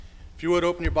If you would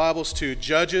open your Bibles to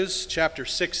Judges chapter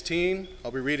 16, I'll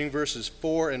be reading verses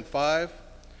 4 and 5.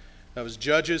 That was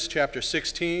Judges chapter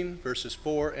 16, verses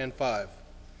 4 and 5.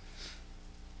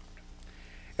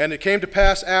 And it came to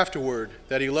pass afterward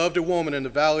that he loved a woman in the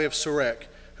valley of Sorek,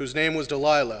 whose name was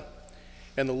Delilah.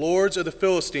 And the lords of the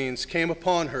Philistines came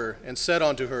upon her, and said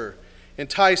unto her,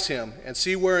 Entice him, and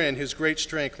see wherein his great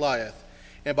strength lieth,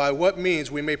 and by what means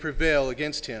we may prevail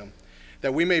against him,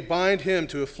 that we may bind him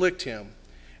to afflict him.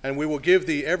 And we will give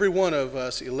thee every one of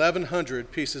us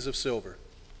 1,100 pieces of silver.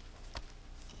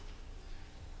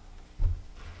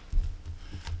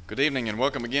 Good evening and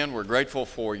welcome again. We're grateful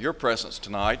for your presence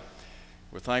tonight.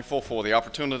 We're thankful for the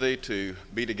opportunity to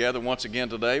be together once again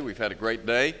today. We've had a great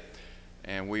day,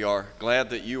 and we are glad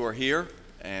that you are here.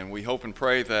 And we hope and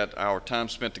pray that our time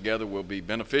spent together will be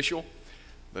beneficial,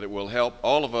 that it will help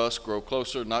all of us grow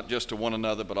closer, not just to one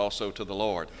another, but also to the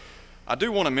Lord. I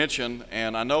do want to mention,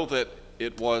 and I know that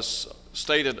it was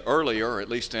stated earlier, or at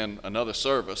least in another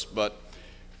service, but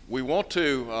we want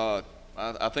to,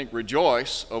 I think,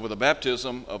 rejoice over the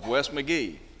baptism of Wes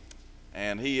McGee.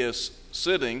 And he is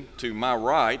sitting to my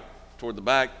right, toward the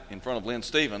back, in front of Lynn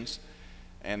Stevens.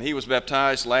 And he was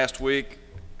baptized last week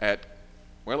at,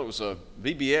 it was a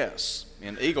VBS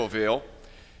in Eagleville,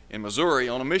 in Missouri,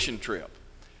 on a mission trip.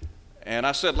 And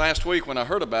I said last week when I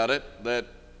heard about it that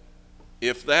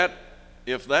if that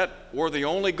were the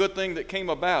only good thing that came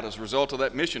about as a result of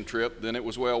that mission trip, then it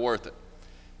was well worth it.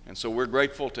 And so we're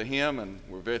grateful to him, and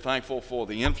we're very thankful for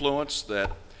the influence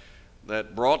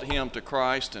that brought him to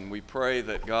Christ, and we pray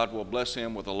that God will bless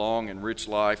him with a long and rich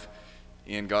life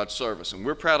in God's service. And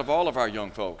we're proud of all of our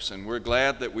young folks, and we're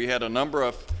glad that we had a number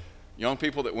of young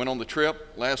people that went on the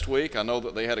trip last week. I know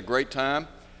that they had a great time,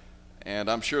 and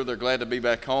I'm sure they're glad to be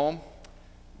back home,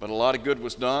 but a lot of good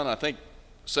was done. I think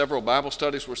several Bible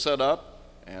studies were set up,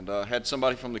 and had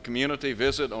somebody from the community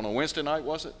visit on a Wednesday night,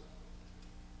 was it?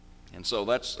 And so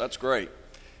that's great.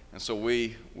 And so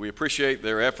we appreciate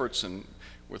their efforts, and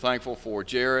we're thankful for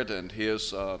Jared and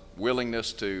his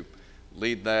willingness to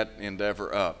lead that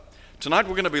endeavor up. Tonight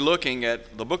we're going to be looking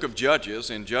at the book of Judges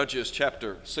in Judges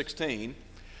chapter 16.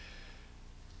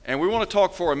 And we want to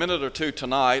talk for a minute or two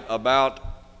tonight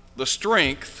about the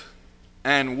strength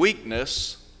and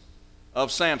weakness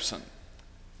of Samson.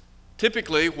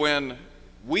 Typically, when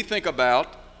we think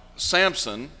about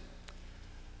Samson,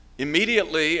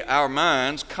 immediately our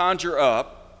minds conjure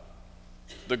up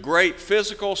the great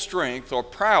physical strength or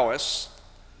prowess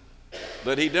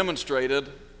that he demonstrated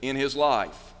in his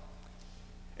life.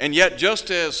 And yet, just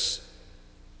as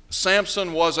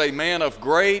Samson was a man of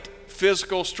great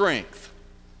physical strength,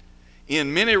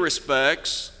 in many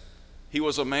respects, he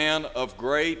was a man of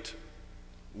great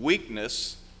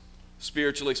weakness,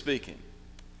 spiritually speaking.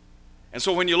 And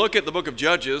so when you look at the book of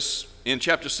Judges in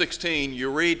chapter 16,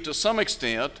 you read to some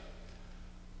extent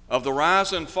of the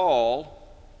rise and fall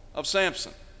of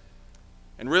Samson.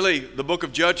 And really, the book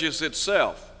of Judges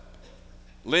itself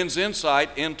lends insight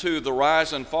into the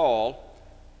rise and fall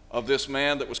of this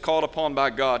man that was called upon by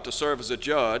God to serve as a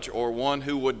judge, or one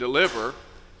who would deliver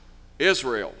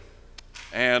Israel,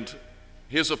 and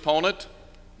his opponent,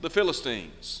 the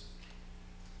Philistines.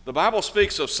 The Bible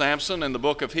speaks of Samson in the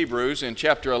book of Hebrews. In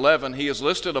chapter 11, he is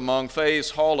listed among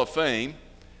Faye's Hall of Fame.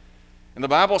 And the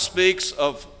Bible speaks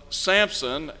of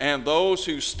Samson and those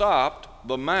who stopped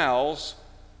the mouths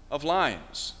of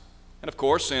lions. And of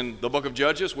course, in the book of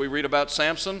Judges, we read about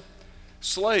Samson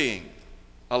slaying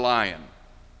a lion.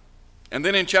 And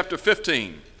then in chapter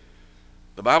 15,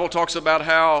 the Bible talks about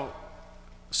how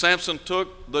Samson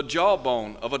took the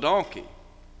jawbone of a donkey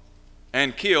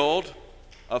and killed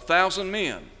 1,000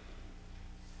 men.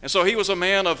 And so he was a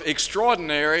man of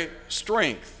extraordinary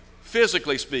strength,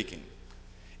 physically speaking,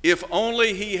 if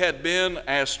only he had been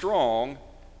as strong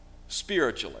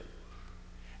spiritually.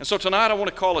 And so tonight I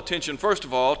want to call attention, first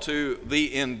of all, to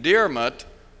the endearment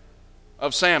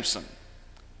of Samson.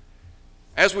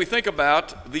 As we think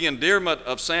about the endearment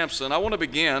of Samson, I want to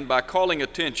begin by calling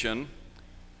attention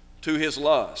to his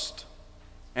lust.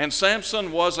 And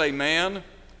Samson was a man,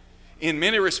 in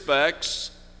many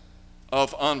respects,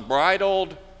 of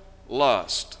unbridled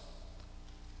lust.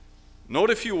 Note,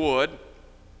 if you would,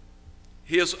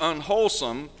 his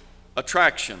unwholesome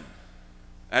attraction,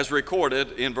 as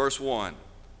recorded in verse 1.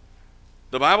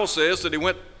 The Bible says that he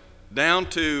went down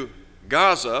to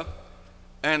Gaza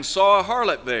and saw a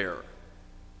harlot there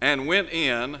and went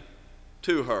in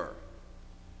to her.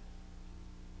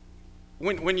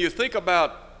 When you think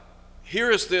about, here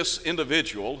is this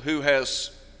individual who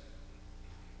has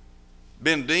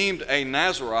been deemed a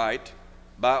Nazirite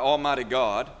by Almighty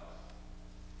God.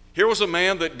 Here was a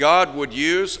man that God would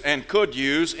use and could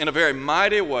use in a very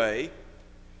mighty way,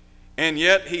 and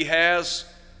yet he has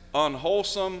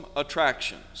unwholesome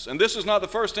attractions. And this is not the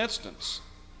first instance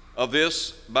of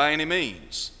this by any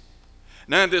means.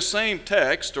 Now, in this same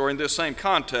text, or in this same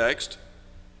context,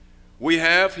 we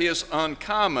have his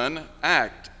uncommon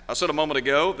act. I said a moment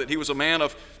ago that he was a man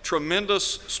of tremendous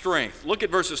strength. Look at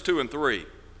verses 2 and 3.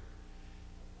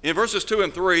 In verses 2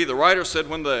 and 3, the writer said,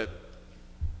 when the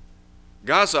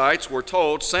Gazites were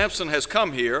told, Samson has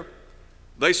come here,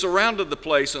 they surrounded the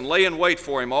place and lay in wait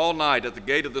for him all night at the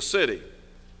gate of the city.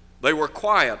 They were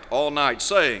quiet all night,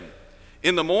 saying,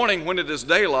 in the morning when it is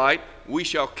daylight, we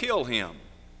shall kill him.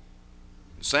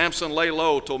 Samson lay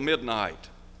low till midnight.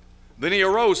 Then he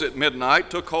arose at midnight,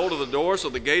 took hold of the doors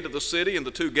of the gate of the city and the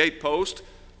 2 gateposts,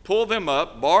 pulled them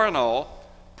up, bar and all,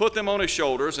 put them on his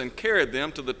shoulders, and carried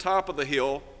them to the top of the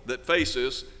hill that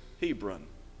faces Hebron.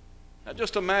 Now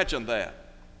just imagine that.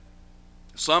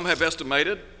 Some have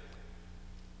estimated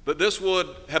that this would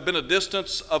have been a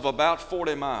distance of about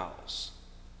 40 miles.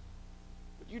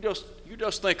 But you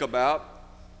just think about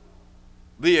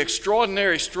the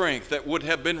extraordinary strength that would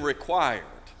have been required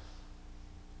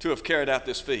to have carried out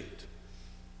this feat.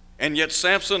 And yet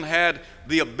Samson had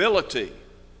the ability,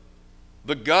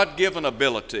 the God-given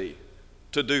ability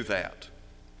to do that.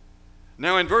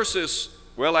 Now in verse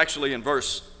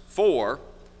 4,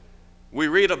 we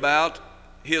read about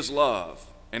his love.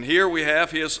 And here we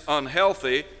have his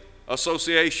unhealthy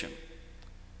association.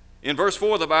 In verse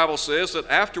 4, the Bible says that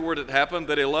afterward it happened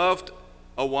that he loved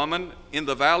a woman in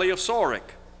the valley of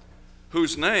Sorek,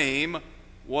 whose name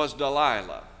was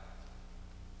Delilah.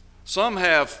 Some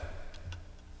have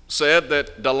said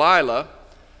that Delilah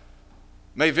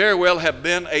may very well have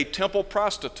been a temple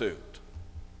prostitute,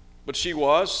 but she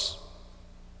was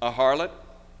a harlot.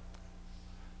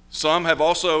 Some have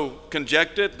also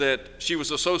conjectured that she was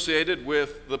associated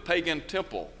with the pagan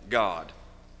temple god,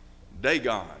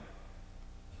 Dagon.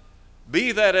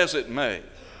 Be that as it may,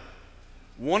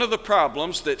 one of the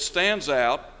problems that stands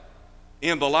out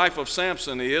in the life of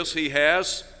Samson is he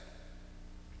has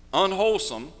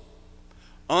unwholesome,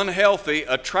 unhealthy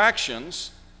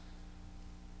attractions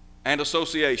and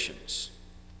associations.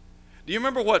 Do you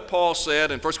remember what Paul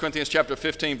said in 1 Corinthians chapter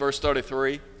 15, verse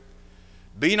 33?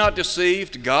 Be not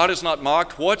deceived, God is not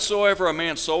mocked. Whatsoever a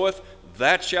man soweth,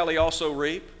 that shall he also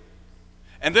reap.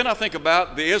 And then I think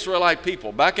about the Israelite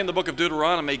people. Back in the book of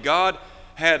Deuteronomy, God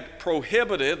had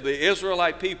prohibited the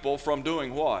Israelite people from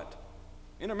doing what?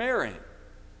 Intermarrying.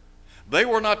 They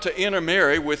were not to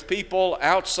intermarry with people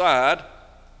outside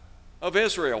of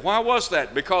Israel. Why was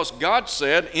that? Because God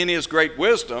said in his great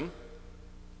wisdom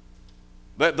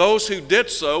that those who did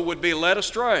so would be led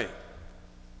astray.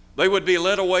 They would be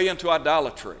led away into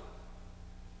idolatry.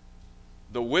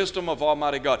 The wisdom of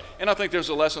Almighty God. And I think there's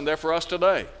a lesson there for us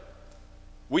today.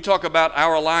 We talk about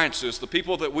our alliances, the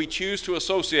people that we choose to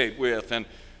associate with and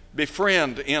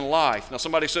befriend in life. Now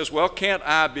somebody says, well, can't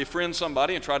I befriend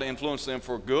somebody and try to influence them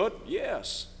for good?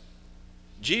 Yes.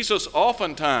 Jesus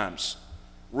oftentimes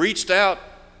reached out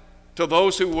to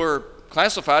those who were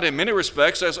classified in many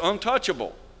respects as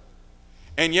untouchable.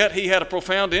 And yet he had a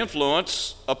profound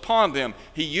influence upon them.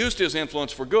 He used his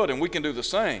influence for good, and we can do the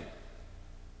same.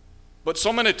 But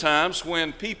so many times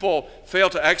when people fail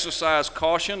to exercise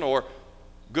caution or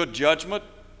good judgment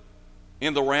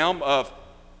in the realm of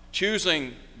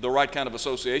choosing the right kind of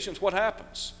associations, what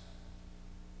happens?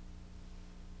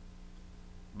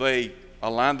 They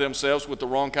align themselves with the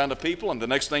wrong kind of people, and the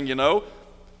next thing you know,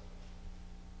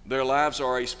 their lives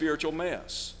are a spiritual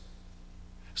mess.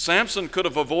 Samson could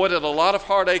have avoided a lot of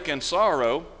heartache and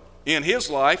sorrow in his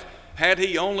life had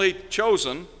he only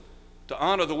chosen to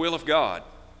honor the will of God.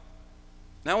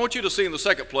 Now I want you to see in the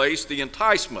second place the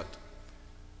enticement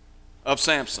of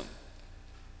Samson.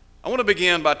 I want to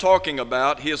begin by talking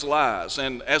about his lies.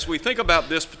 And as we think about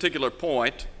this particular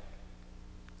point,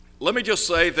 let me just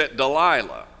say that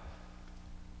Delilah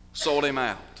sold him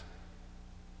out.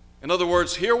 In other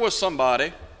words, here was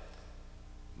somebody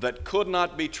that could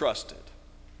not be trusted.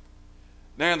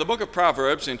 Now in the book of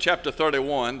Proverbs in chapter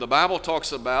 31, the Bible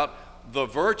talks about the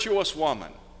virtuous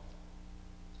woman.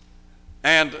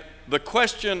 And the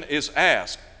question is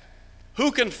asked,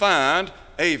 who can find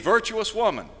a virtuous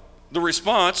woman? The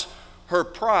response, her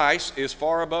price is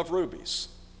far above rubies.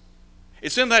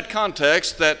 It's in that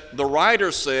context that the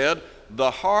writer said,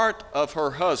 the heart of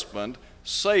her husband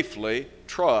safely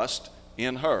trust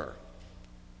in her.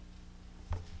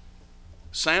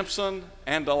 Samson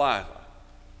and Delilah.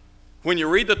 When you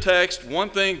read the text, one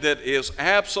thing that is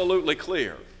absolutely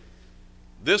clear,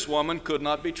 this woman could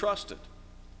not be trusted.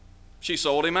 She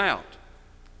sold him out.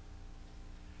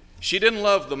 She didn't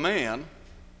love the man,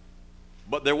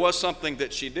 but there was something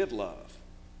that she did love.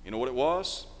 You know what it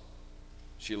was?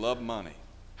 She loved money.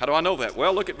 How do I know that?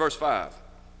 Well, look at verse 5.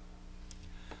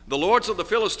 The lords of the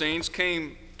Philistines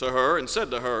came to her and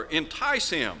said to her, "Entice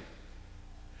him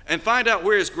and find out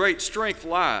where his great strength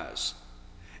lies,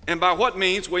 and by what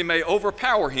means we may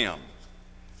overpower him,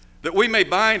 that we may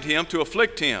bind him to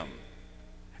afflict him.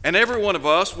 And every one of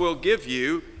us will give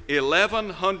you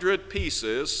 1,100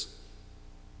 pieces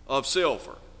of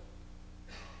silver."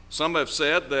 Some have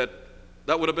said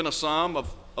that would have been a sum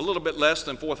of a little bit less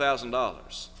than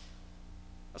 $4,000.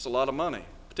 That's a lot of money,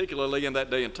 particularly in that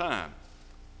day and time.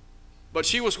 But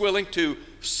she was willing to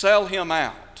sell him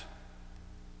out.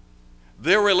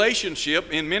 Their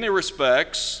relationship, in many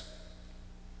respects,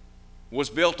 was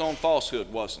built on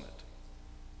falsehood, wasn't it?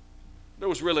 There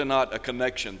was really not a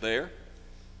connection there.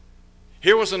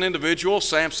 Here was an individual,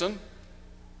 Samson,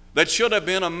 that should have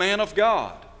been a man of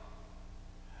God.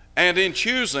 And in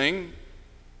choosing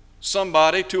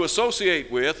somebody to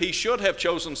associate with, he should have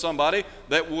chosen somebody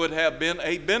that would have been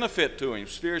a benefit to him,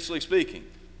 spiritually speaking.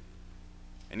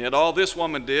 And yet all this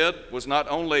woman did was not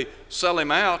only sell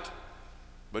him out,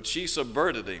 but she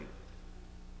subverted him.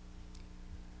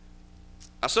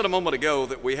 I said a moment ago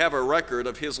that we have a record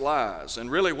of his lies, and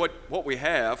really what we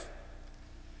have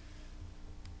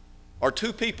are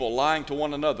two people lying to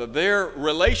one another. Their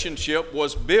relationship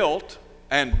was built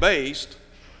and based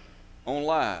on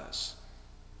lies.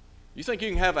 You think you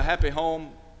can have a happy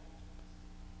home?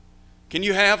 Can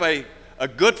you have a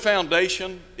good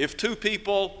foundation if two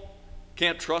people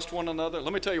can't trust one another?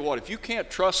 Let me tell you what, if you can't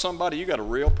trust somebody, you got a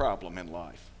real problem in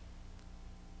life.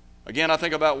 Again, I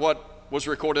think about what was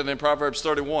recorded in Proverbs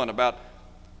 31 about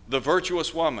the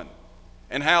virtuous woman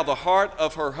and how the heart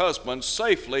of her husband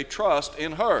safely trusts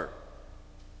in her.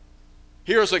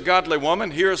 Here's a godly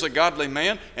woman, here's a godly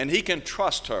man, and he can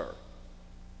trust her.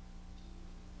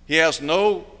 He has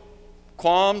no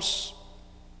qualms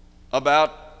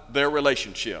about their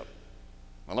relationship.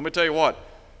 Now, let me tell you what,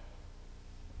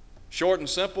 short and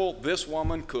simple, this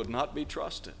woman could not be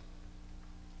trusted.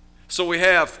 So we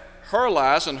have her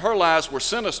lies, and her lies were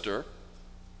sinister.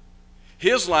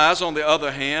 His lies, on the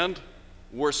other hand,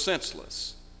 were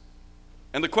senseless.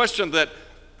 And the question that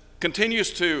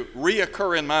continues to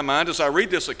reoccur in my mind as I read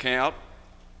this account,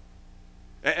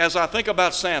 as I think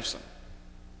about Samson,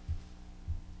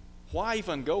 why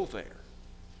even go there?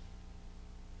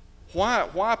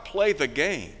 Why play the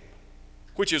game,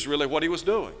 which is really what he was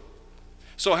doing?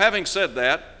 So having said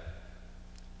that,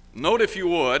 note if you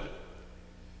would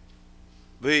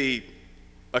the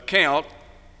account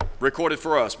recorded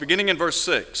for us, beginning in verse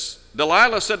 6.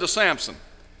 Delilah said to Samson,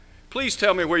 "Please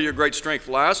tell me where your great strength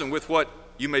lies and with what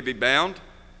you may be bound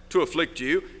to afflict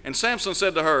you." And Samson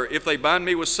said to her, "If they bind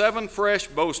me with 7 fresh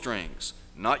bowstrings,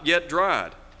 not yet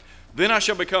dried, then I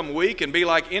shall become weak and be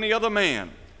like any other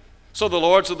man." So the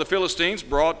lords of the Philistines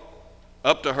brought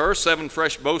up to her 7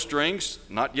 fresh bowstrings,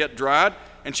 not yet dried,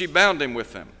 and she bound him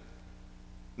with them.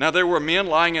 Now there were men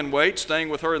lying in wait, staying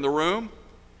with her in the room.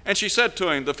 And she said to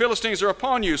him, "The Philistines are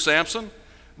upon you, Samson."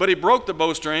 But he broke the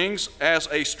bowstrings as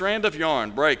a strand of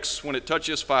yarn breaks when it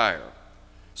touches fire.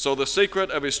 So the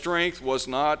secret of his strength was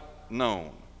not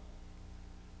known.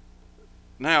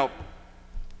 Now,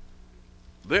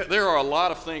 there are a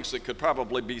lot of things that could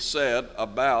probably be said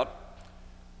about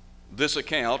this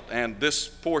account and this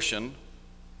portion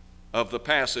of the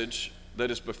passage that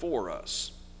is before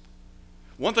us.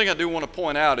 One thing I do want to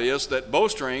point out is that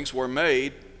bowstrings were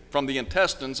made from the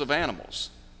intestines of animals.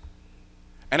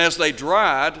 And as they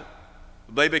dried,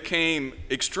 they became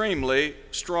extremely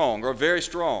strong, or very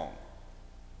strong.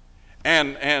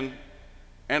 And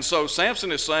so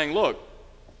Samson is saying, look,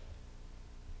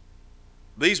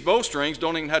 these bowstrings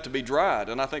don't even have to be dried.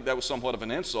 And I think that was somewhat of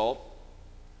an insult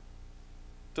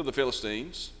to the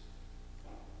Philistines.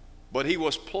 But he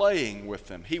was playing with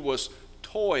them. He was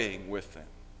toying with them.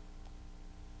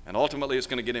 And ultimately it's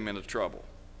going to get him into trouble.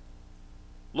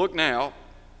 Look now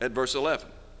at verse 11.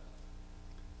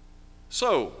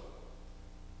 So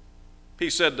he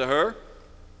said to her,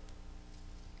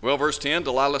 well, verse 10,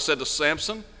 Delilah said to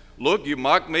Samson, "Look, you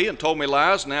mocked me and told me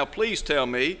lies. Now please tell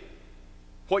me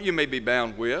what you may be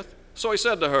bound with." So he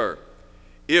said to her,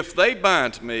 "If they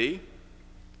bind me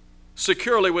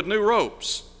securely with new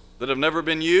ropes that have never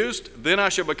been used, then I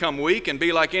shall become weak and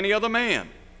be like any other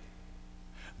man."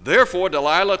 Therefore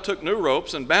Delilah took new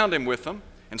ropes and bound him with them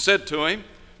and said to him,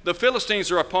 "The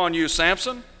Philistines are upon you,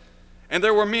 Samson." And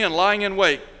there were men lying in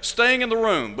wait, staying in the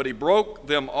room, but he broke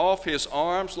them off his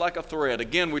arms like a thread.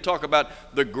 Again, we talk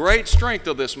about the great strength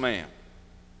of this man.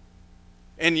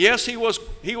 And yes, he was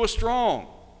strong,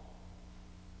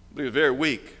 but he was very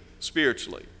weak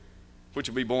spiritually, which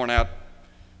will be borne out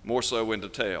more so in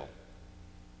detail.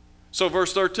 So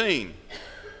verse 13,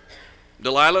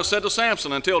 Delilah said to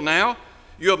Samson, "Until now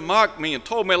you have mocked me and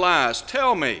told me lies.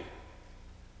 Tell me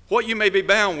what you may be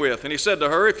bound with." And he said to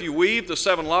her, "If you weave the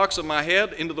 7 locks of my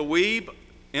head into the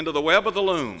web of the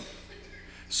loom."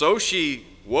 So she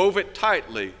wove it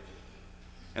tightly.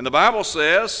 And the Bible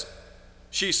says,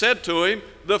 she said to him,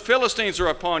 "The Philistines are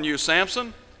upon you,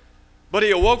 Samson." But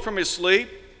he awoke from his sleep,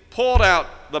 pulled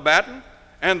out the batten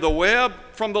and the web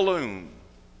from the loom.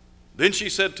 Then she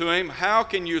said to him, "How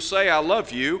can you say I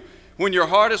love you when your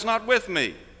heart is not with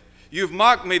me? You've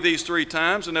mocked me these 3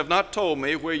 times and have not told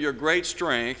me where your great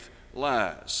strength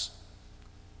lies."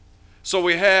 So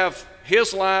we have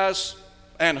his lies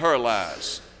and her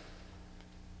lies.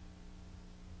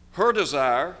 Her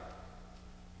desire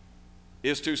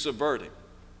is to subvert him.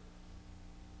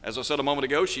 As I said a moment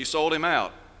ago, she sold him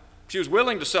out. She was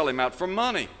willing to sell him out for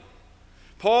money.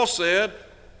 Paul said,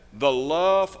 the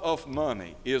love of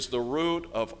money is the root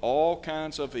of all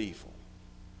kinds of evil,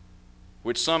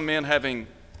 which some men, having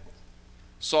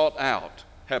sought out,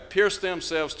 have pierced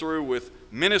themselves through with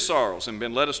many sorrows and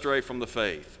been led astray from the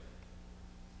faith.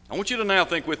 I want you to now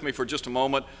think with me for just a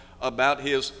moment about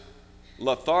his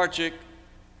lethargic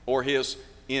or his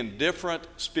indifferent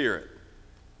spirit.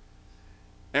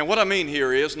 And what I mean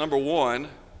here is, number one,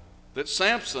 that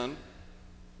Samson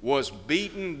was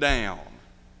beaten down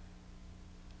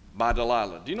by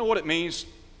Delilah. Do you know what it means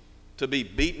to be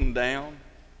beaten down?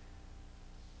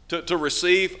 To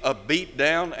receive a beat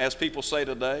down, as people say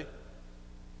today?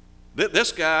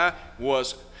 This guy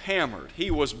was hammered.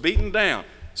 He was beaten down.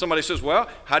 Somebody says, "Well,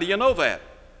 how do you know that?"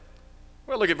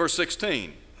 Well, look at verse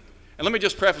 16. And let me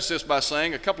just preface this by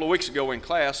saying, a couple of weeks ago in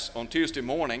class on Tuesday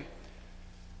morning,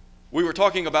 we were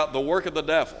talking about the work of the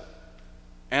devil.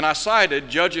 And I cited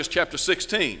Judges chapter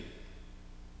 16.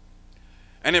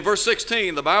 And in verse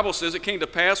 16, the Bible says, "It came to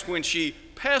pass when she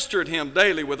pestered him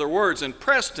daily with her words and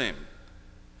pressed him,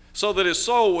 so that his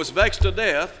soul was vexed to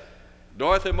death,"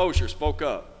 Dorothy Mosher spoke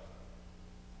up.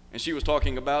 And she was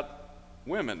talking about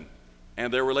women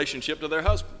and their relationship to their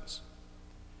husbands.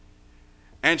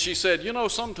 And she said, "You know,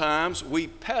 sometimes we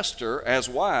pester as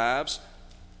wives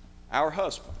our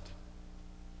husband."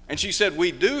 And she said,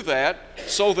 "We do that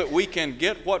so that we can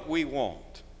get what we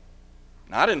want."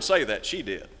 Now, I didn't say that, she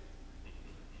did.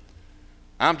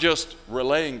 I'm just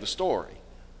relaying the story.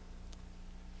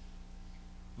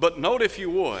 But note, if you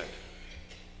would,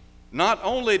 not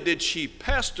only did she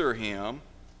pester him,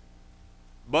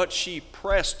 but she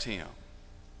pressed him.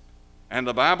 And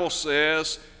the Bible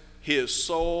says his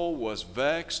soul was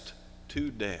vexed to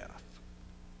death.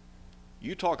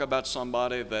 You talk about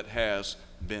somebody that has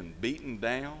been beaten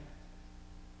down,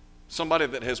 somebody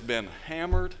that has been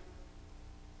hammered,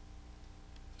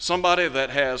 somebody that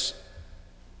has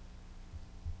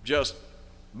just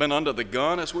been under the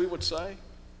gun, as we would say.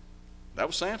 That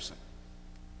was Samson.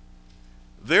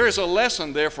 There is a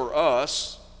lesson there for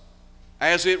us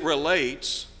as it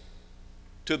relates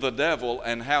to the devil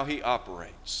and how he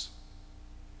operates.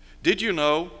 Did you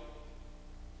know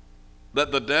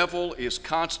that the devil is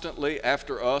constantly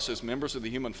after us as members of the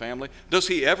human family? Does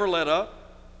he ever let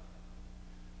up?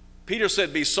 Peter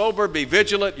said, "Be sober, be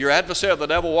vigilant. Your adversary, the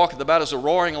devil, walketh about as a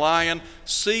roaring lion,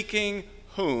 seeking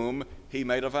whom he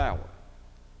may devour."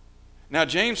 Now,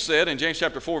 James said in James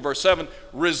chapter 4, verse 7,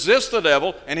 "Resist the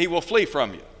devil, and he will flee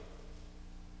from you."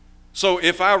 So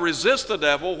if I resist the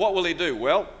devil, what will he do?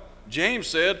 Well, James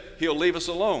said he'll leave us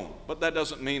alone. But that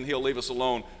doesn't mean he'll leave us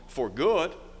alone for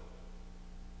good.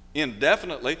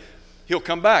 Indefinitely, he'll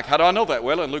come back. How do I know that?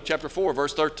 Well, in Luke chapter 4,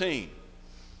 verse 13.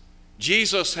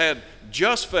 Jesus had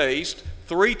just faced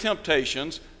 3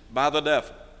 temptations by the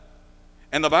devil.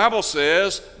 And the Bible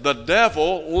says the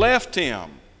devil left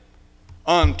him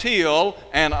until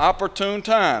an opportune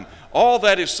time. All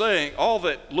that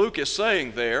Luke is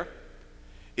saying there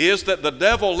is that the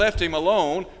devil left him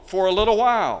alone for a little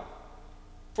while,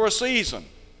 for a season.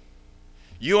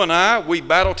 You and I, we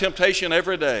battle temptation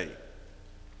every day.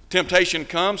 Temptation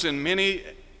comes in many,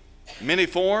 many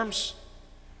forms.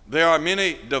 There are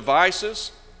many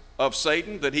devices of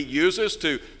Satan that he uses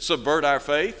to subvert our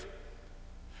faith.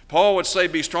 Paul would say,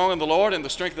 "Be strong in the Lord and the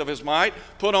strength of his might.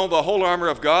 Put on the whole armor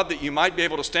of God that you might be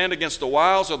able to stand against the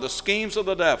wiles or the schemes of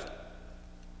the devil."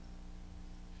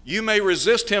 You may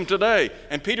resist him today.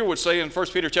 And Peter would say in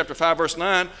 1 Peter chapter 5, verse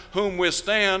 9, "Whom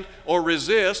withstand or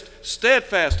resist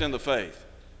steadfast in the faith."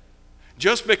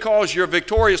 Just because you're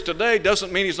victorious today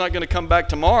doesn't mean he's not going to come back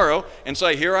tomorrow and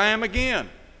say, "Here I am again."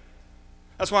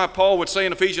 That's why Paul would say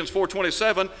in Ephesians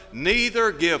 4:27,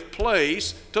 "Neither give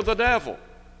place to the devil."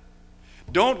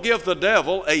 Don't give the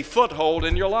devil a foothold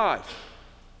in your life.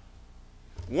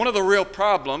 One of the real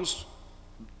problems,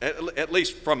 at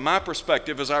least from my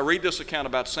perspective, as I read this account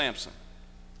about Samson,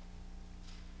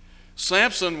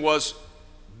 Samson was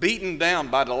beaten down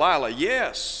by Delilah,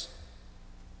 yes.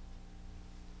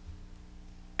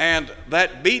 And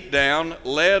that beatdown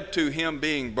led to him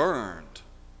being burned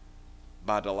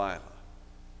by Delilah.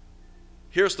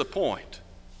 Here's the point,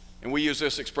 and we use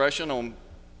this expression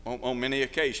on many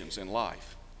occasions in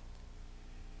life.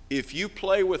 If you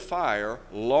play with fire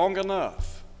long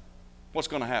enough, what's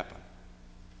going to happen?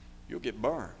 You'll get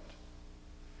burned.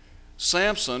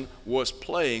 Samson was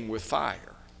playing with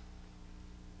fire.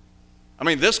 I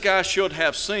mean, this guy should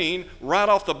have seen right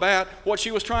off the bat what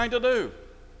she was trying to do.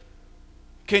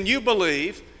 Can you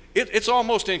believe, it's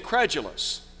almost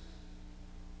incredulous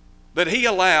that he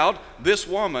allowed this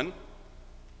woman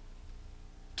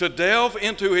to delve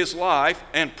into his life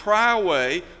and pry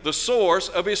away the source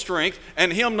of his strength,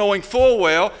 and him knowing full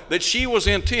well that she was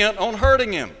intent on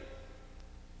hurting him.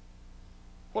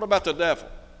 What about the devil?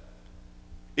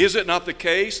 Is it not the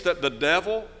case that the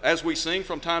devil, as we sing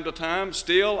from time to time,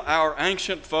 still our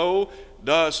ancient foe,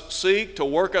 does seek to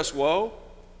work us woe?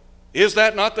 Is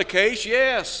that not the case?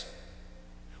 Yes.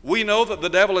 We know that the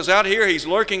devil is out here. He's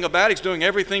lurking about. He's doing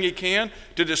everything he can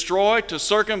to destroy, to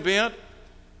circumvent,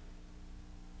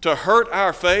 to hurt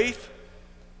our faith.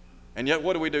 And yet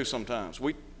what do we do sometimes?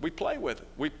 We play with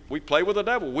it. We play with the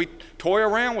devil. We toy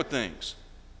around with things.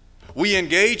 We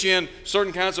engage in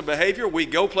certain kinds of behavior. We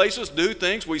go places, do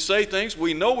things, we say things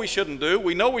we know we shouldn't do.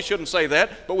 We know we shouldn't say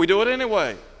that, but we do it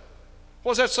anyway.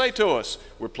 What does that say to us?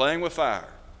 We're playing with fire.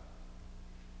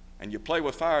 And you play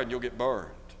with fire and you'll get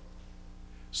burned.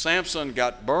 Samson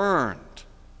got burned.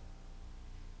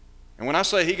 And when I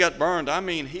say he got burned, I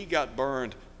mean he got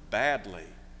burned badly.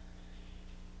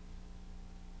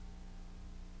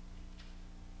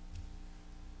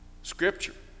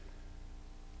 Scripture,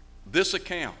 this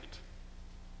account,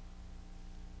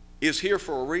 is here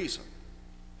for a reason.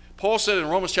 Paul said in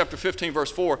Romans chapter 15,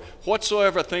 verse 4,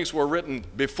 whatsoever things were written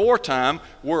before time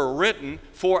were written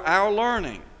for our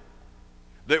learning,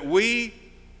 that we,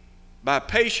 by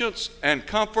patience and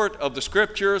comfort of the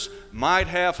Scriptures, might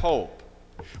have hope.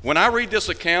 When I read this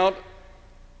account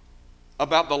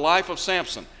about the life of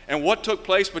Samson and what took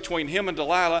place between him and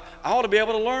Delilah, I ought to be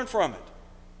able to learn from it.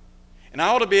 And I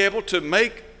ought to be able to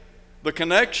make the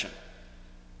connection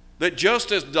that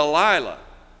just as Delilah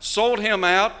sold him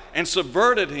out and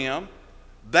subverted him,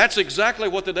 that's exactly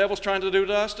what the devil's trying to do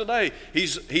to us today.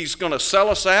 He's going to sell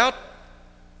us out,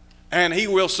 and he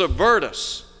will subvert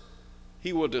us.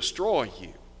 He will destroy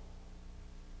you.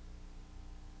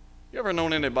 You ever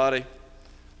known anybody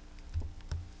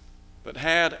that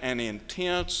had an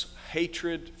intense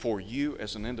hatred for you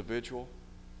as an individual?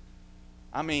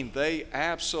 I mean, they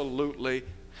absolutely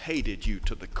hated you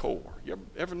to the core. You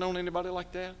ever known anybody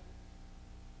like that?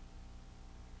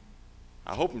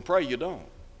 I hope and pray you don't.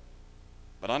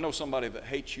 But I know somebody that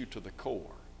hates you to the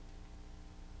core.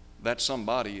 That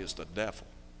somebody is the devil.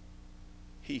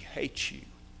 He hates you.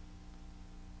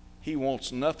 He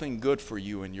wants nothing good for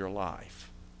you in your life.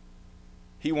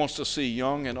 He wants to see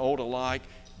young and old alike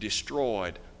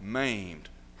destroyed, maimed,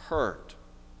 hurt.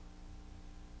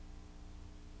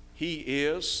 He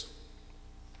is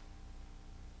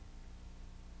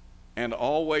and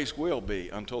always will be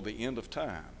until the end of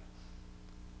time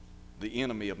the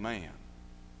enemy of man.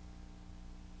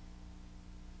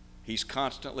 He's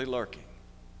constantly lurking.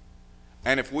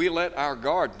 And if we let our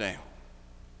guard down,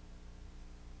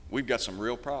 we've got some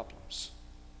real problems.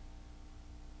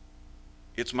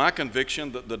 It's my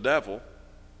conviction that the devil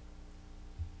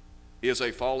is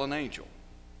a fallen angel.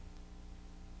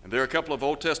 And there are a couple of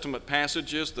Old Testament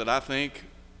passages that I think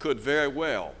could very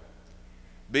well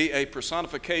be a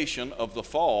personification of the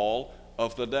fall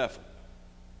of the devil.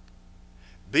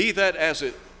 Be that as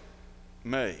it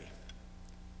may,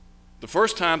 the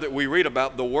first time that we read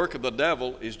about the work of the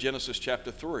devil is Genesis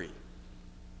chapter 3.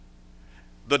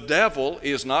 The devil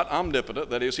is not omnipotent,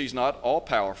 that is, he's not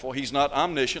all-powerful, he's not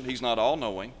omniscient, he's not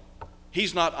all-knowing,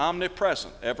 he's not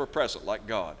omnipresent, ever-present like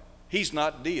God. He's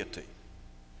not deity,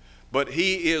 but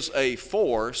he is a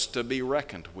force to be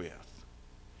reckoned with.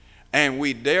 And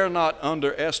we dare not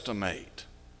underestimate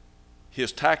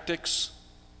his tactics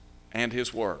and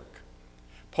his work.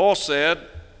 Paul said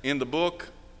in the book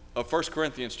of 1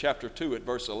 Corinthians chapter 2 at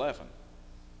verse 11,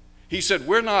 he said,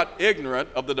 we're not ignorant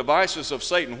of the devices of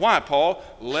Satan. Why, Paul?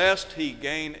 Lest he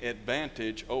gain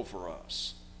advantage over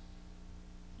us.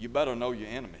 You better know your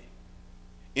enemy.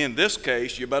 In this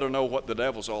case, you better know what the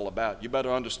devil's all about. You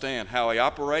better understand how he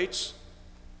operates.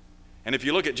 And if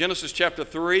you look at Genesis chapter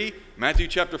 3, Matthew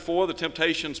chapter 4, the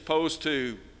temptations posed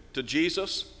to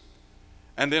Jesus,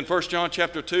 and then 1 John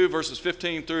chapter 2, verses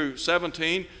 15 through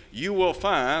 17, you will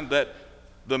find that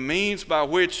the means by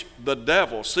which the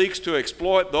devil seeks to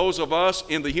exploit those of us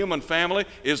in the human family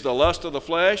is the lust of the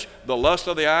flesh, the lust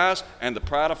of the eyes, and the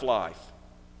pride of life.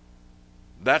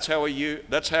 That's how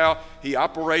he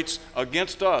operates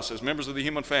against us as members of the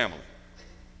human family.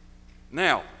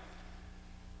 Now,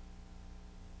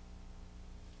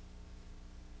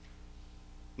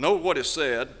 note what is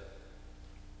said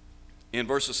in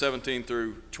verses 17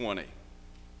 through 20.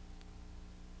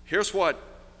 Here's what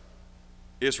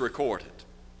is recorded.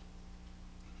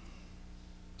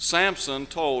 Samson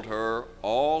told her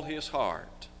all his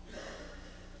heart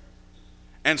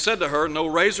and said to her, no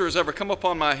razor has ever come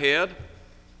upon my head,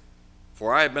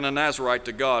 for I have been a Nazarite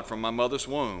to God from my mother's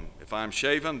womb. If I am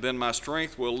shaven, then my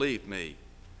strength will leave me,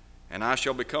 and I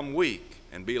shall become weak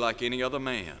and be like any other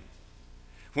man.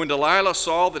 When Delilah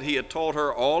saw that he had told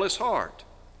her all his heart,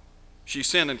 she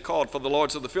sent and called for the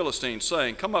lords of the Philistines,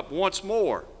 saying, come up once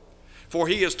more, for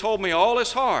he has told me all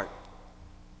his heart.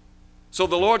 So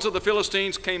the lords of the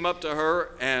Philistines came up to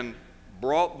her and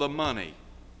brought the money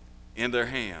in their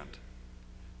hand.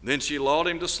 Then she lulled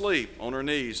him to sleep on her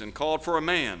knees and called for a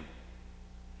man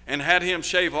and had him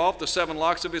shave off the 7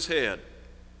 locks of his head.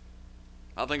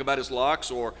 I think about his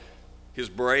locks or his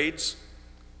braids.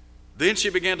 Then she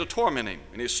began to torment him,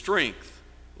 and his strength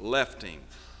left him.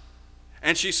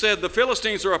 And she said, the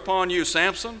Philistines are upon you,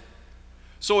 Samson.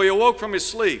 So he awoke from his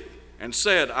sleep and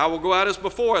said, I will go out as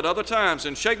before at other times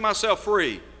and shake myself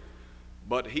free.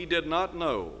 But he did not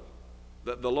know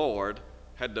that the Lord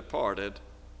had departed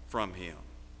from him.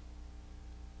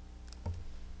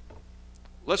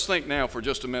 Let's think now for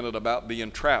just a minute about the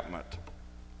entrapment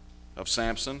of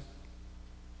Samson.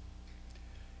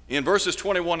 In verses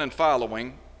 21 and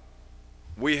following,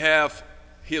 we have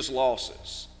his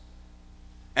losses.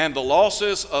 And the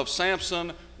losses of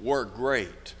Samson were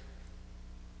great.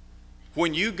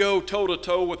 When you go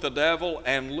toe-to-toe with the devil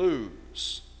and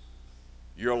lose,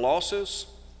 your losses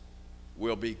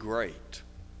will be great.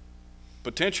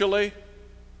 Potentially,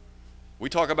 we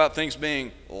talk about things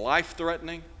being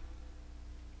life-threatening.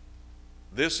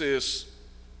 This is,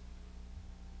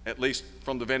 at least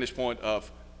from the vantage point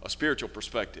of a spiritual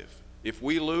perspective, if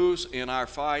we lose in our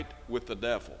fight with the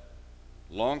devil,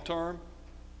 long-term,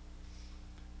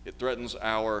 it threatens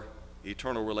our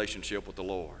eternal relationship with the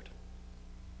Lord.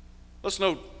 Let's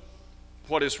note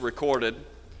what is recorded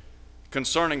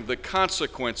concerning the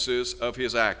consequences of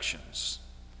his actions.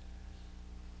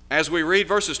 As we read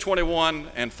verses 21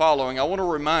 and following, I want to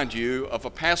remind you of a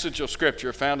passage of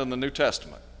Scripture found in the New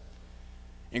Testament.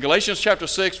 In Galatians chapter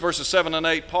 6, verses 7 and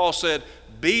 8, Paul said,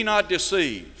 be not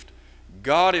deceived,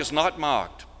 God is not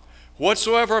mocked.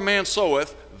 Whatsoever a man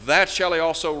soweth, that shall he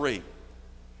also reap.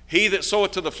 He that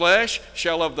soweth to the flesh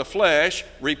shall of the flesh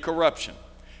reap corruption.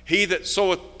 He that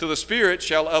soweth to the Spirit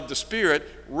shall of the Spirit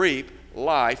reap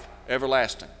life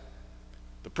everlasting.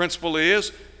 The principle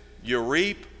is, you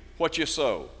reap what you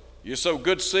sow. You sow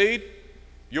good seed,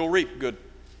 you'll reap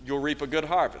a good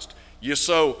harvest. You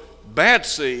sow bad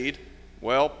seed,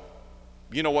 well,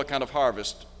 you know what kind of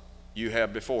harvest you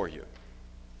have before you.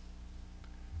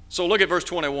 So look at verse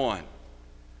 21.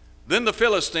 Then the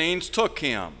Philistines took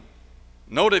him.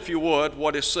 Note, if you would,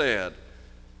 what is said,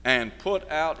 and put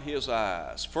out his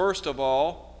eyes. First of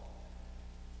all,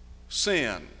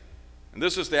 sin. And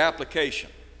this is the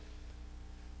application.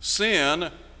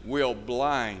 Sin will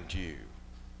blind you.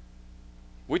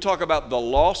 We talk about the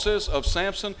losses of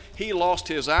Samson. He lost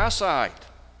his eyesight.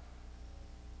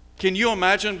 Can you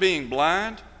imagine being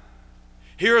blind?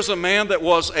 Here is a man that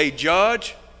was a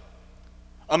judge,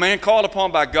 a man called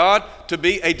upon by God to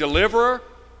be a deliverer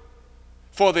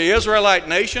for the Israelite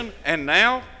nation, and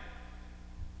now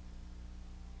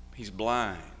he's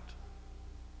blind.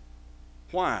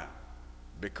 Why?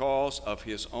 Because of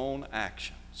his own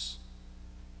actions.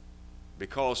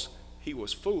 Because he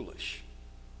was foolish.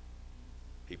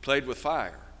 He played with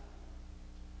fire,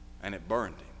 and it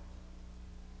burned him.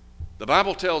 The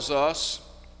Bible tells us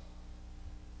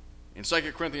in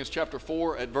 2 Corinthians chapter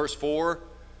 4 at verse 4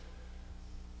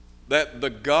 that the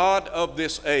God of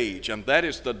this age, and that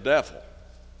is the devil,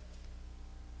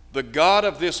 the God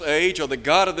of this age or the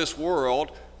God of this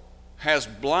world has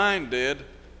blinded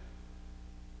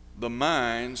the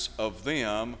minds of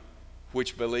them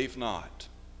which believe not.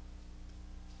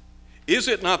 Is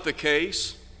it not the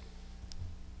case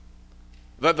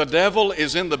that the devil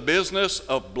is in the business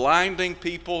of blinding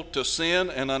people to sin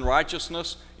and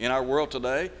unrighteousness in our world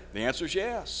today? The answer is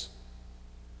yes.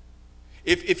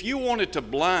 If you wanted to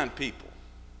blind people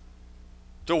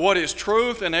to what is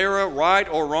truth and error, right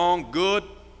or wrong, good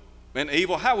and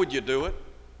evil, how would you do it?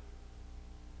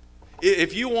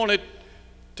 If you wanted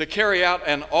to carry out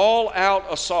an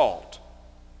all-out assault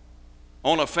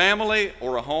on a family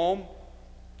or a home,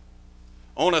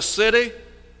 on a city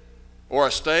or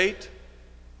a state,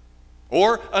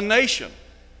 or a nation,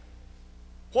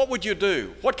 what would you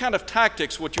do? What kind of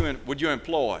tactics would you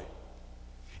employ?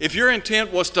 If your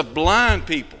intent was to blind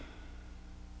people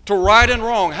to right and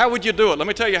wrong, how would you do it? Let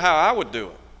me tell you how I would do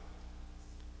it.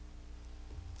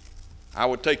 I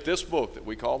would take this book that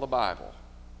we call the Bible,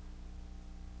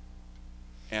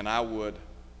 and I would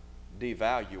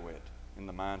devalue it in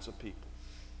the minds of people.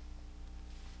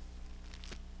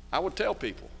 I would tell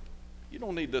people, you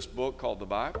don't need this book called the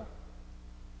Bible.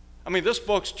 I mean, this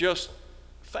book's just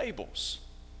fables.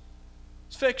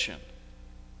 It's fiction.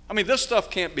 I mean, this stuff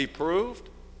can't be proved.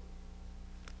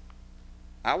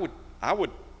 I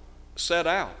would set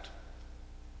out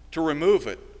to remove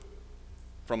it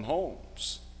from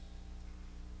homes.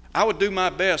 I would do my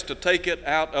best to take it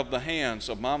out of the hands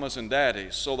of mamas and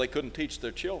daddies so they couldn't teach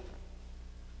their children.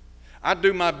 I'd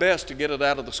do my best to get it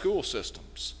out of the school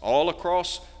systems all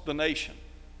across the nation.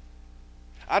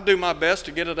 I'd do my best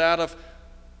to get it out of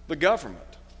the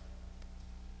government.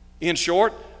 In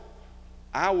short,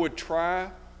 I would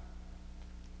try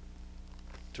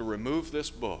to remove this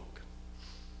book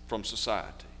from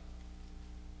society.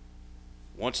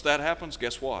 Once that happens,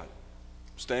 guess what?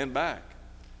 Stand back.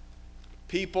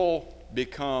 People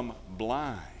become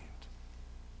blind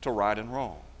to right and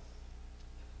wrong.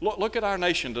 Look at our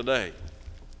nation today.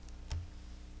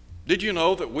 Did you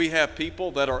know that we have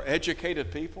people that are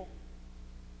educated people?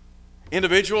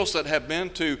 Individuals that have been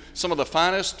to some of the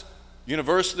finest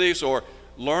universities or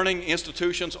learning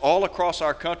institutions all across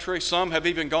our country. Some have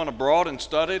even gone abroad and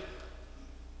studied.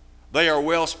 They are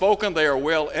well spoken, they are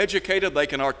well educated, they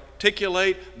can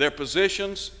articulate their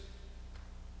positions.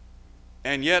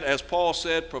 And yet, as Paul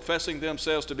said, professing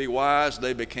themselves to be wise,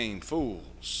 they became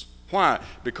fools. Why?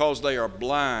 Because they are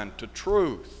blind to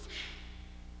truth.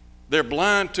 They're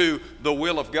blind to the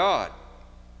will of God.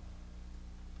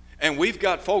 And we've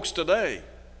got folks today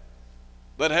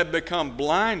that have become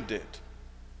blinded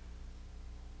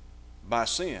by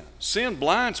sin. Sin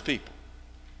blinds people.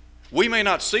 We may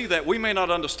not see that. We may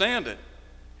not understand it.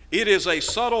 It is a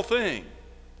subtle thing.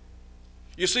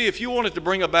 You see, if you wanted to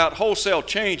bring about wholesale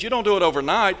change, you don't do it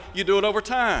overnight. You do it over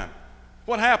time.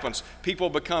 What happens? People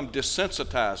become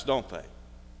desensitized, don't they?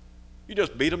 You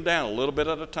just beat them down a little bit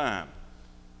at a time.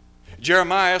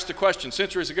 Jeremiah asked the question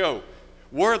centuries ago,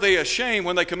 were they ashamed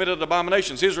when they committed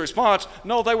abominations? His response,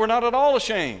 no, they were not at all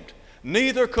ashamed.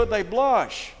 Neither could they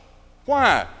blush.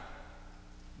 Why?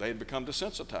 They had become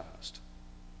desensitized.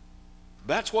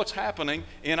 That's what's happening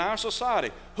in our society.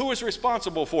 Who is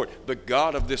responsible for it? The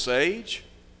God of this age?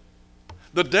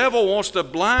 The devil wants to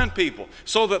blind people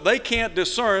so that they can't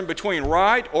discern between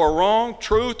right or wrong,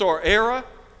 truth or error,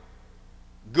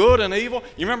 good and evil.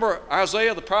 You remember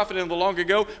Isaiah, the prophet in the long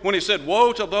ago, when he said,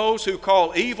 woe to those who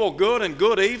call evil good and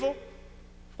good evil?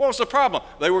 What was the problem?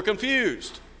 They were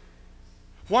confused.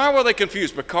 Why were they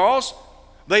confused? Because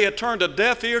they had turned a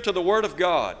deaf ear to the word of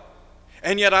God.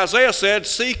 And yet Isaiah said,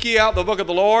 seek ye out the book of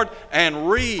the Lord and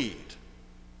read.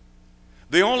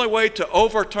 The only way to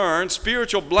overturn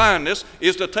spiritual blindness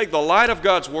is to take the light of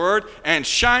God's word and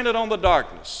shine it on the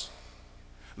darkness.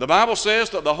 The Bible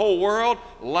says that the whole world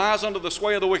lies under the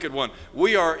sway of the wicked one.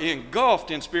 We are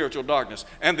engulfed in spiritual darkness.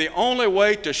 And the only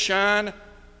way to shine,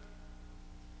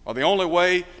 or the only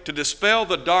way to dispel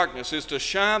the darkness, is to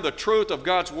shine the truth of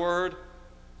God's word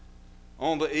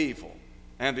on the evil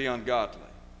and the ungodly.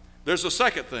 There's a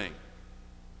second thing.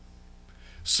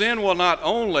 Sin will not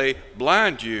only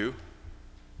blind you,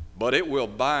 but it will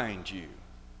bind you.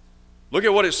 Look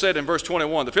at what it said in verse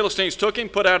 21. The Philistines took him,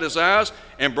 put out his eyes,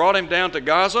 and brought him down to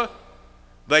Gaza.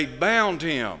 They bound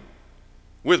him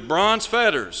with bronze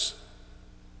fetters,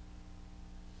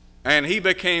 and he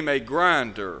became a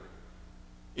grinder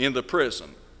in the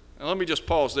prison. Now let me just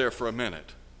pause there for a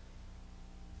minute.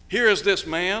 Here is this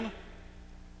man,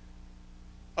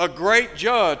 a great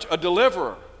judge, a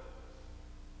deliverer.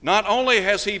 Not only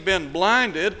has he been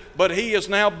blinded, but he is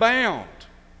now bound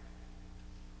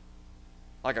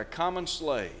like a common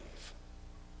slave.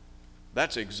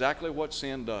 That's exactly what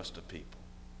sin does to people.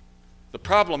 The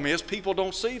problem is people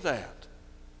don't see that.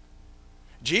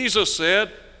 Jesus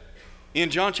said in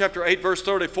John chapter 8 verse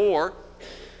 34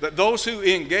 that those who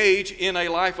engage in a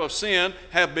life of sin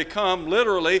have become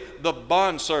literally the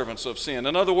bondservants of sin.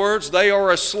 In other words, they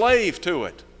are a slave to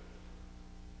it.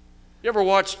 You ever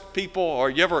watch people,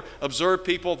 or you ever observe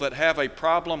people that have a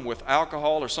problem with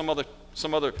alcohol or some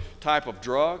other type of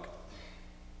drug?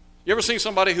 You ever seen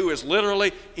somebody who is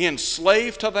literally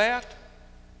enslaved to that?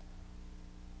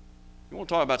 You want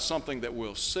to talk about something that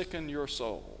will sicken your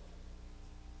soul.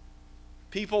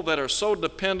 People that are so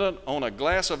dependent on a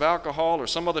glass of alcohol or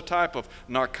some other type of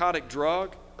narcotic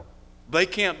drug, they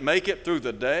can't make it through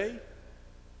the day.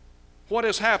 What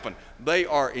has happened? They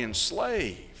are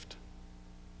enslaved.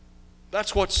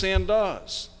 That's what sin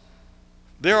does.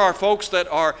 There are folks that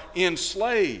are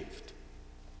enslaved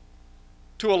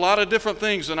to a lot of different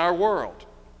things in our world.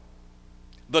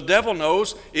 The devil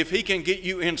knows if he can get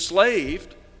you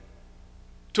enslaved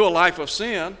to a life of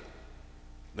sin,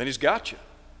 then he's got you.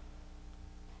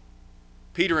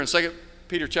 Peter in 2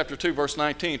 Peter chapter 2, verse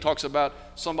 19 talks about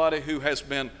somebody who has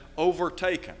been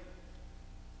overtaken.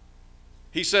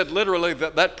 He said literally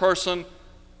that that person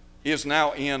is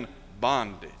now in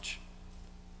bondage.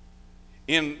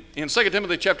 In 2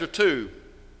 Timothy chapter 2,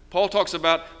 Paul talks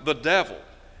about the devil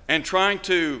and trying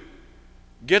to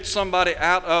get somebody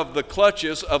out of the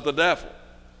clutches of the devil.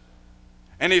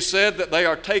 And he said that they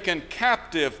are taken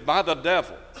captive by the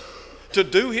devil to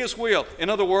do his will. In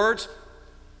other words,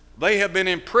 they have been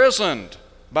imprisoned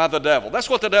by the devil. That's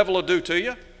what the devil will do to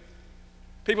you.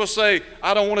 People say,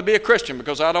 I don't want to be a Christian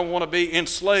because I don't want to be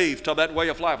enslaved to that way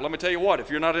of life. Let me tell you what, if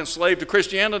you're not enslaved to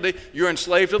Christianity, you're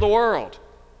enslaved to the world.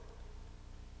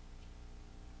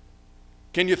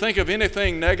 Can you think of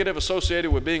anything negative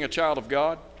associated with being a child of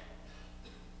God?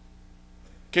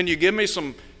 Can you give me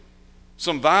some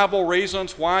viable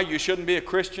reasons why you shouldn't be a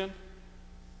Christian?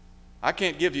 I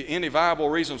can't give you any viable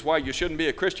reasons why you shouldn't be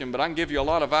a Christian, but I can give you a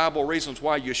lot of viable reasons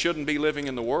why you shouldn't be living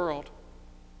in the world,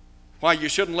 why you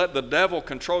shouldn't let the devil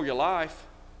control your life.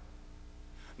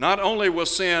 Not only will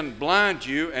sin blind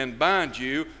you and bind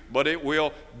you, but it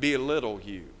will belittle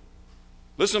you.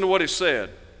 Listen to what he said.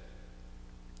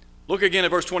 Look again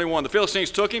at verse 21. The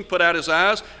Philistines took him, put out his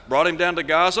eyes, brought him down to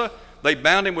Gaza. They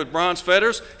bound him with bronze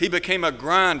fetters. He became a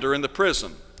grinder in the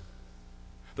prison.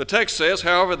 The text says,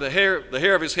 however, the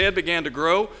hair of his head began to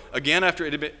grow again after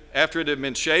it had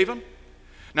been shaven.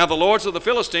 Now the lords of the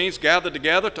Philistines gathered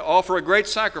together to offer a great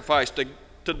sacrifice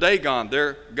to Dagon,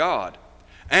 their god,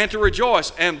 and to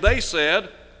rejoice. And they said,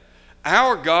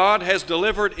 our God has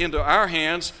delivered into our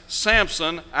hands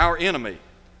Samson, our enemy.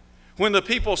 When the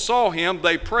people saw him,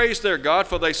 they praised their God,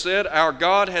 for they said, our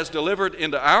God has delivered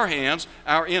into our hands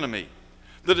our enemy,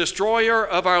 the destroyer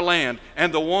of our land,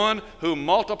 and the one who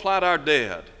multiplied our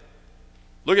dead.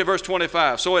 Look at verse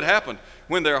 25. So it happened,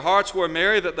 when their hearts were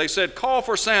merry, that they said, call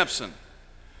for Samson,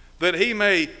 that he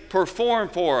may perform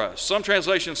for us. Some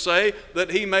translations say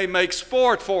that he may make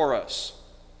sport for us.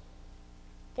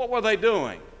 What were they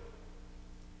doing?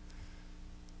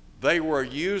 They were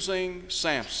using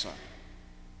Samson.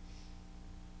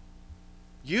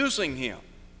 Using him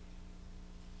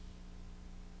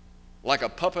like a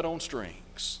puppet on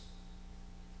strings.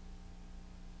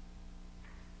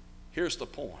 Here's the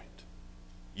point.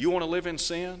 You want to live in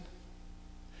sin?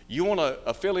 You want to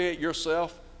affiliate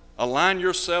yourself, align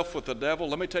yourself with the devil?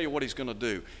 Let me tell you what he's going to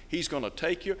do. He's going to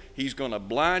take you, he's going to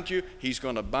blind you, he's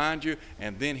going to bind you,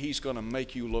 and then he's going to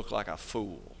make you look like a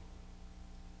fool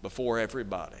before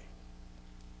everybody.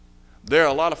 There are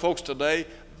a lot of folks today,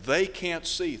 they can't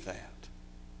see that.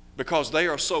 Because they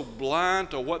are so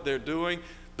blind to what they're doing,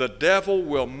 the devil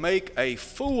will make a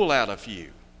fool out of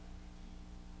you.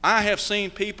 I have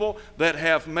seen people that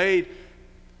have made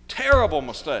terrible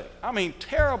mistakes. I mean,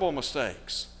 terrible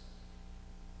mistakes.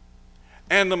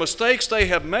 And the mistakes they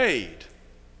have made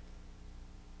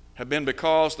have been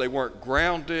because they weren't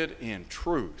grounded in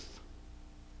truth.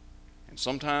 And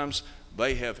sometimes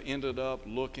they have ended up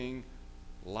looking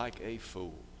like a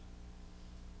fool.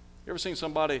 You ever seen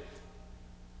somebody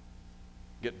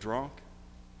get drunk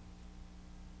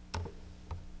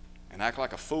and act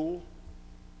like a fool?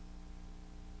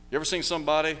 You ever seen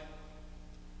somebody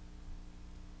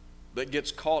that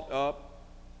gets caught up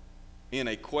in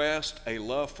a quest, a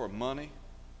love for money,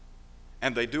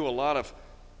 and they do a lot of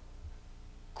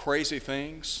crazy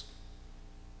things?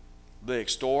 They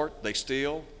extort, they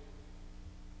steal,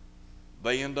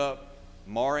 they end up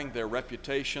marring their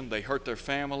reputation, they hurt their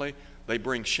family, they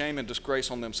bring shame and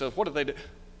disgrace on themselves. What do they do?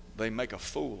 They make a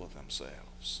fool of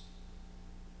themselves.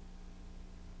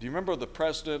 Do you remember the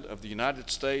President of the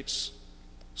United States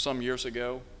some years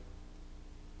ago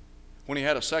when he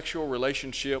had a sexual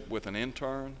relationship with an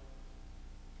intern?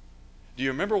 Do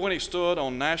you remember when he stood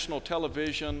on national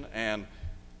television and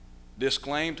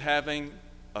disclaimed having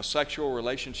a sexual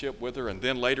relationship with her, and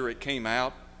then later it came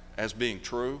out as being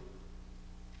true?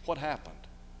 What happened?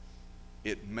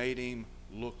 It made him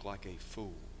look like a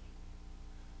fool.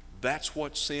 That's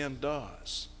what sin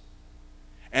does.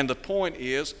 And the point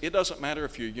is, it doesn't matter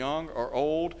if you're young or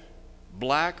old,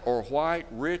 black or white,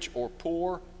 rich or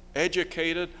poor,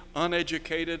 educated,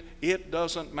 uneducated, it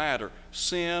doesn't matter.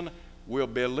 Sin will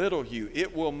belittle you.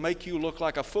 It will make you look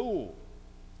like a fool.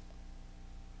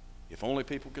 If only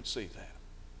people could see that.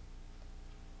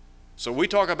 So we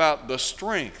talk about the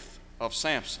strength of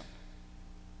Samson.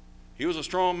 He was a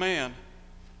strong man,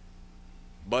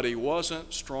 but he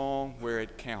wasn't strong where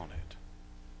it counted.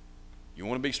 You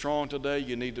want to be strong today,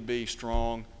 you need to be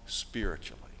strong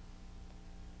spiritually.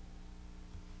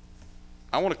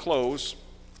 I want to close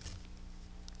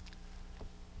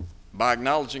by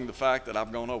acknowledging the fact that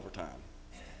I've gone overtime.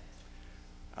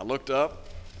 I looked up,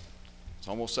 it's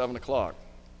almost 7 o'clock.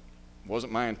 It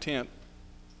wasn't my intent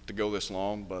to go this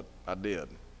long, but I did.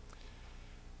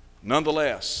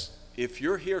 Nonetheless, if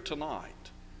you're here tonight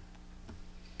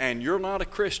and you're not a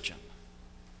Christian,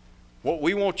 what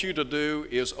we want you to do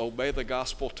is obey the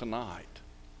gospel tonight.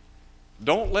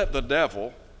 Don't let the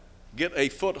devil get a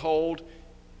foothold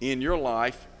in your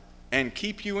life and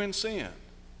keep you in sin.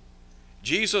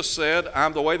 Jesus said,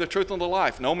 I'm the way, the truth, and the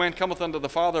life. No man cometh unto the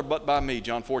Father but by me,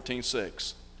 John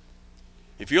 14:6.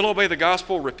 If you'll obey the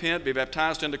gospel, repent, be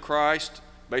baptized into Christ,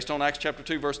 based on Acts chapter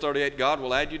 2, verse 38, God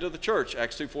will add you to the church,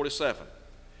 Acts 2:47.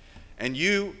 And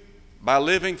you, by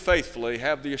living faithfully,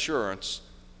 have the assurance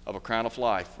of a crown of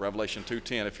life, Revelation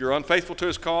 2:10. If you're unfaithful to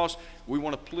his cause, we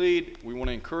want to plead, we want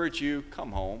to encourage you,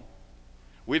 come home.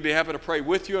 We'd be happy to pray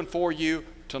with you and for you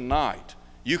tonight.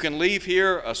 You can leave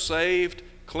here a saved,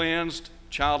 cleansed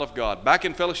child of God, back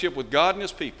in fellowship with God and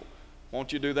his people.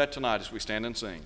 Won't you do that tonight as we stand and sing?